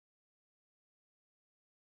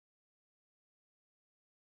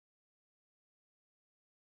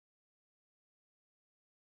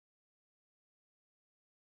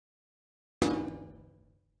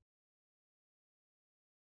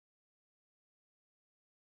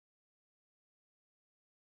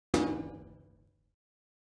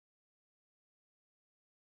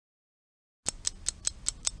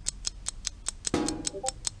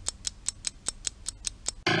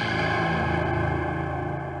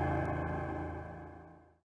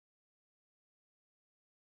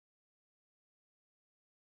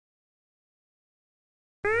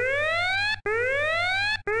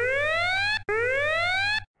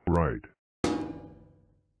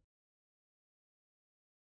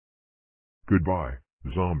Goodbye,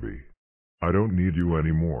 zombie. I don't need you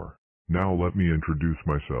anymore. Now let me introduce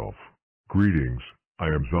myself. Greetings, I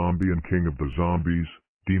am Zombie and king of the zombies,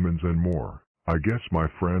 demons and more. I guess my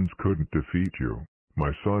friends couldn't defeat you.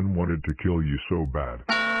 My son wanted to kill you so bad.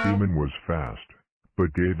 Demon was fast,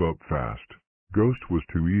 but gave up fast. Ghost was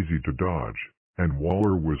too easy to dodge, and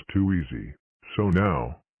Waller was too easy. So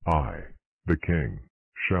now, I, the king,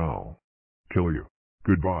 shall kill you.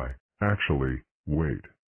 Goodbye. Actually, wait.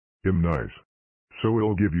 I'm nice. So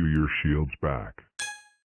I'll give you your shields back.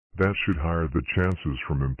 That should higher the chances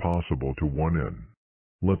from impossible to 1 in,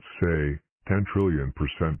 let's say, 10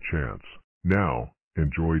 trillion% chance. Now,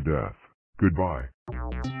 enjoy death. Goodbye.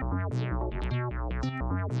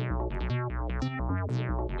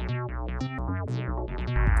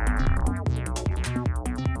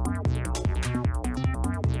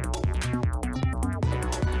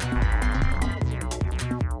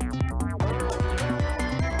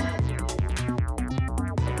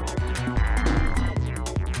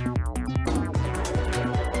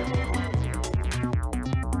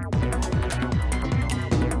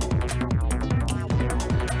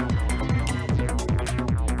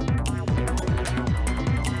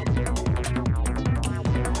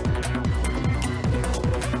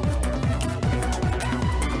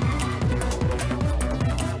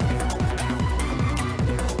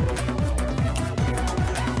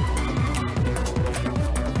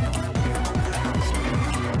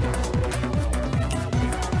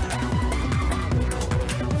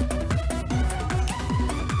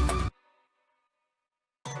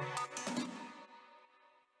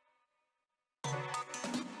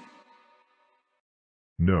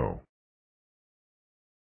 No.